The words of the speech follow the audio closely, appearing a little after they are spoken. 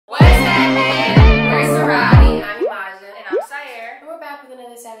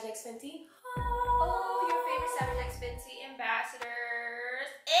X Fenty. Oh, your favorite Savage X Fenty ambassadors.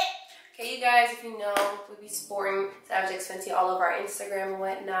 Okay, you guys, if you know, we be sporting Savage X Fenty all over our Instagram and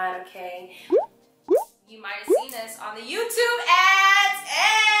whatnot, okay? You might have seen us on the YouTube ads.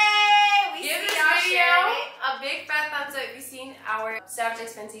 Hey! We Give see this y'all video sharing it. a big fat thumbs up if you've seen our Savage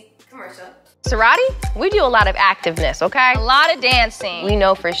X Fenty commercial. Ceraadi, we do a lot of activeness, okay? A lot of dancing. We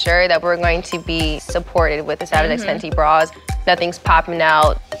know for sure that we're going to be supported with the Savage X Fenty bras. Nothing's popping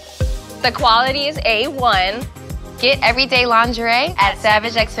out. The quality is A1. Get everyday lingerie at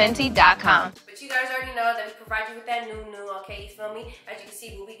SavageXFenty.com. But you guys already know that we provide you with that new, okay? You feel me? As you can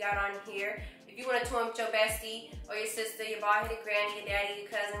see, what we got on here. If you want to tune with your bestie or your sister, your bald-headed granny, your daddy, your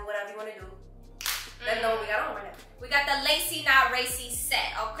cousin, whatever you want to do, let them know what we got on right now. We got the lacy, not racy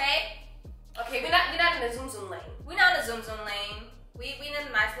set, okay? Okay, we're not in the zoom lane. We're not in the zoom lane. We in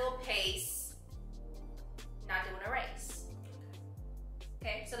a nice little pace. Not doing a race.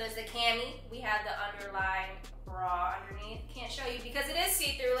 Okay, so there's the cami. We have the underline bra underneath. Can't show you because it is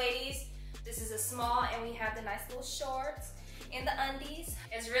see-through, ladies. This is a small, and we have the nice little shorts and the undies.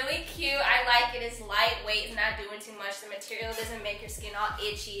 It's really cute. I like it. It's lightweight. It's not doing too much. The material doesn't make your skin all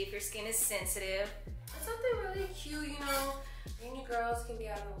itchy if your skin is sensitive. It's something really cute, you know. You and your girls can be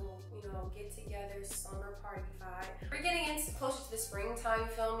out on a little, you know, get together, summer party vibe. We're getting closer to the springtime, you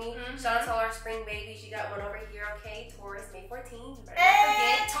feel me? Shout out to all our spring babies. You got one over here, okay? Taurus, May 14th. You better not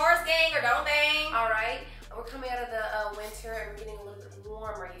forget. Taurus gang or don't bang. All right. We're coming out of the winter and we're getting a little bit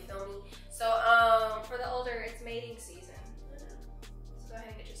warmer, you feel me? So, for the older, it's mating season. So go ahead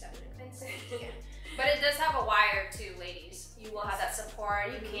and get your Savage X Fenty. But it does have a wire too, ladies. You will have that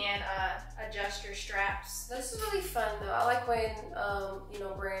support. You can adjust your straps. This is really fun though. I like when you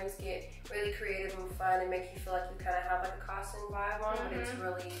know, brands get really creative and fun and make you feel like you kind of have like a costume vibe on, but it's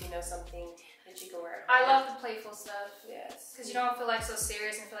really, you know, something that you can wear. I love the playful stuff. Yes. Because you don't feel like so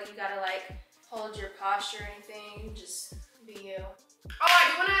serious and feel like you gotta like hold your posture or anything. You just be you. Oh, I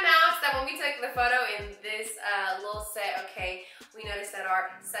do want to announce that when we took the photo in this little set, okay, we noticed that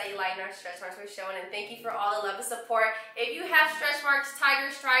our cellulite and our stretch marks were showing, and thank you for all the love and support. If you have stretch marks, tiger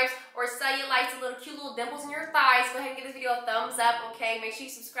stripes, or cellulites, and little cute little dimples in your thighs, go ahead and give this video a thumbs up, okay? Make sure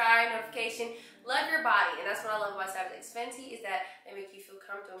you subscribe, notification. Love your body, and that's what I love about Savage X Fenty, is that they make you feel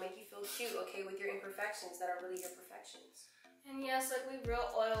comfortable, make you feel cute, okay, with your imperfections that are really your perfections. And yes, like we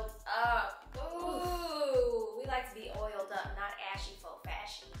real oiled up. Ooh, we like to be oiled up, not ashy for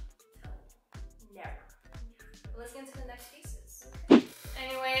fashion. Never. Let's get into the next pieces.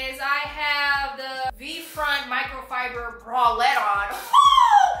 Anyways, I have the V-front microfiber bralette on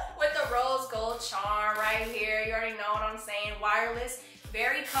with the rose gold charm right here. You already know what I'm saying. Wireless,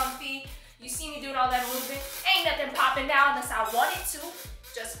 very comfy. You see me doing all that movement. Ain't nothing popping down unless I want it to.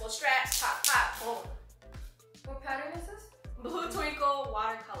 Adjustable straps, pop, pop, boom. What pattern is this? Blue Twinkle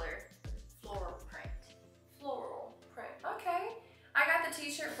watercolor floral print. Floral print. Okay. I got the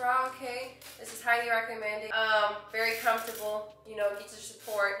t-shirt bra, okay. This is highly recommended. Very comfortable. You know, get your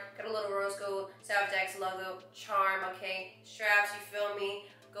support. Got a little rose gold Savage X logo charm, okay. Straps, you feel me?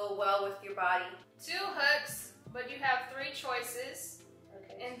 Go well with your body. 2 hooks, but you have 3 choices.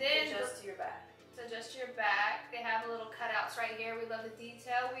 Okay. And then adjust to your back. To adjust your back. They have little cutouts right here. We love the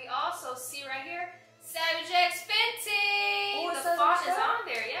detail. We also see right here Savage X Fenty. Oh, the font is on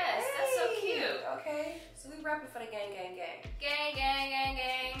there. Yes, hey, that's so cute. Okay, so we repping for the gang, gang, gang. Gang, gang, gang,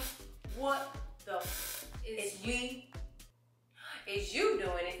 gang. What the is you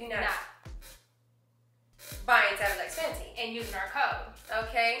doing if you're not buying Savage X Fenty and using our code?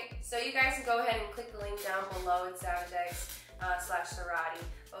 Okay, so you guys can go ahead and click the link down below. It's Savage X /Ceraadi.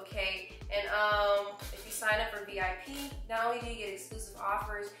 Okay, and if you sign up for VIP, not only do you get exclusive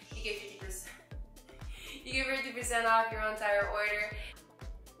offers, you get 50%. You get 50% off your entire order.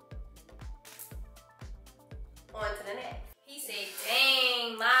 On to the next. He said,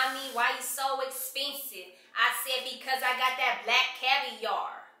 dang, mommy, why you so expensive? I said, because I got that black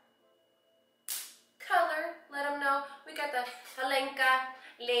caviar. Color, let them know. We got the Helenka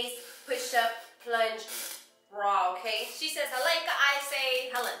lace push-up plunge bra, okay? She says Helenka, I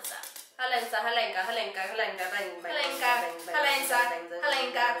say Helensa. Helenka, Helenka, Helenka, Helenka,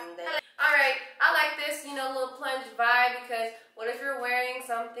 Helenka. Alright, I like this, you know, little plunge vibe, because what if you're wearing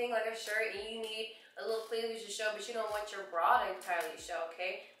something like a shirt and you need a little cleavage to show, but you don't want your bra to entirely show,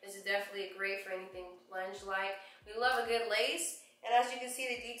 okay? This is definitely great for anything plunge-like. We love a good lace, and as you can see,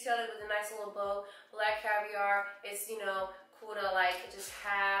 they detailed it with a nice little bow. Black caviar, it's, you know, cool to like just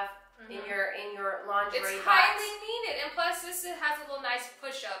have in your lingerie It's box. highly needed, and plus this has a little nice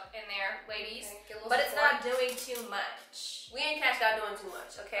push-up in there, ladies. Okay, but it's not doing too much. We ain't cashed out doing too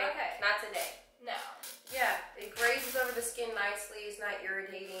much, okay? Okay. Not today. No. Yeah, it grazes over the skin. skin nicely. It's not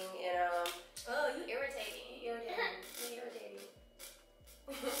irritating, and oh, you irritating. Irritating.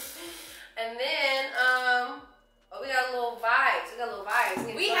 And then we got a little vibes.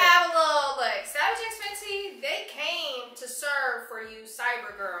 We have a little like Savage X Fenty. They came to serve for you,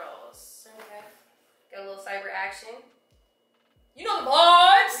 cyber girls. Okay. Got a little cyber action. You know the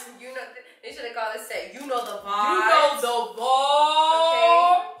vibes. You know they should have called this set. You know the vibes. You know the vibes.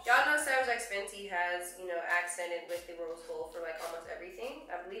 Okay. Y'all know Savage X Fenty has, you know, accented with the rose gold for like almost everything.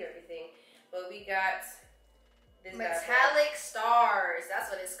 I believe everything. But we got this Metallic Stars. That's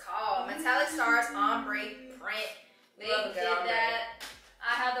what it's called. Metallic Stars ombre print. They did that.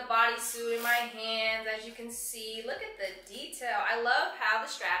 I have the bodysuit in my hands, as you can see. Look at the detail. I love how the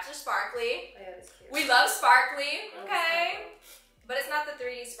straps are sparkly. Oh, yeah, that's cute. We love sparkly, okay? But it's not the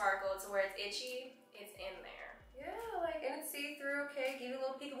 3D sparkle. It's where it's itchy. It's in there. Yeah, like, and it's see-through, okay? Give you a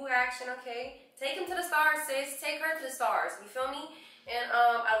little peekaboo action, okay? Take him to the stars, sis. Take her to the stars. You feel me? And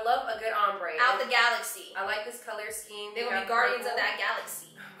I love a good ombre. Out the galaxy. I like this color scheme. They're gonna be guardians of that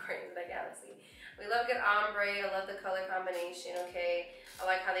galaxy. Guardians of that galaxy. We love good ombre. I love the color combination, okay? I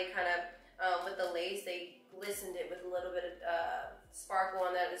like how they kind of, with the lace, they glistened it with a little bit of sparkle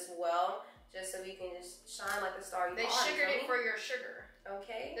on that as well, just so we can just shine like the star you are. They sugared it for your sugar.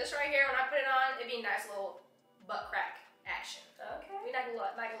 Okay. This right here, when I put it on, it'd be a nice little butt crack action. Okay. We like a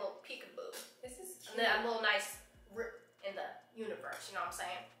little peekaboo. This is cute. And then a little nice rip in the universe, you know what I'm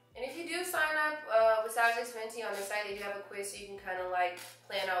saying? And if you do sign up with Savage X Fenty on their site, they do have a quiz so you can kind of like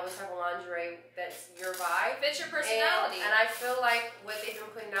plan out what type of lingerie that's your vibe. Fits your personality. And I feel like what they've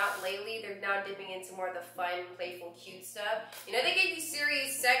been putting out lately, they're now dipping into more of the fun, playful, cute stuff. You know, they gave you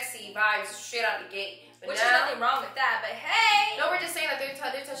serious, sexy vibes straight out the gate. But Which now, is nothing wrong with that, but hey! No, we're just saying that they're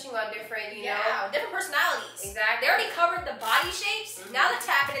touching on different, you know. Different personalities. Exactly. They already covered the body shapes, now they're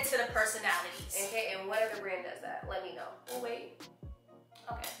tapping into the personalities. Okay, and what other brand does that? Let me know. We'll wait.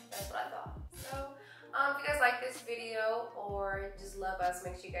 Okay, that's what I thought. So, if you guys like this video or just love us,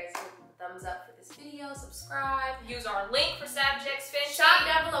 make sure you guys hit the thumbs up for this video, subscribe. Use our link for Savage X Fenty. Shop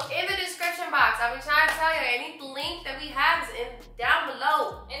down below in the description box. I've been trying to tell you, any link that we have is down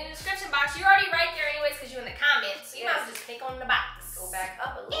below. In the description box. You're already right there anyways because you're in the comments. So you might as well just click on the box. Go back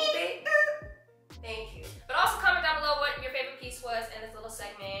up a little bit. Thank you. But also comment down below what your favorite piece was in this little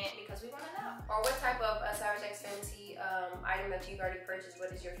segment because we want to know. Or what type of Savage X Fenty item that you've already purchased. What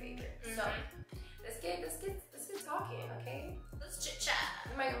is your favorite? So let's get talking, okay? Let's chit chat.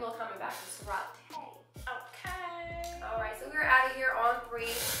 We might get a little coming back to Ceraadi. Okay. All right, so we're out of here on 3.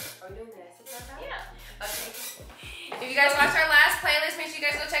 Are we doing this? Yeah. Okay. If you guys watched our last playlist, make sure you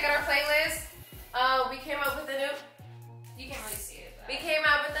guys go check out our playlist. We came up with a new. You can't really see it. We came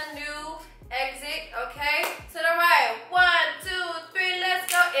out with a new exit. Okay, to the right. 1, 2, 3.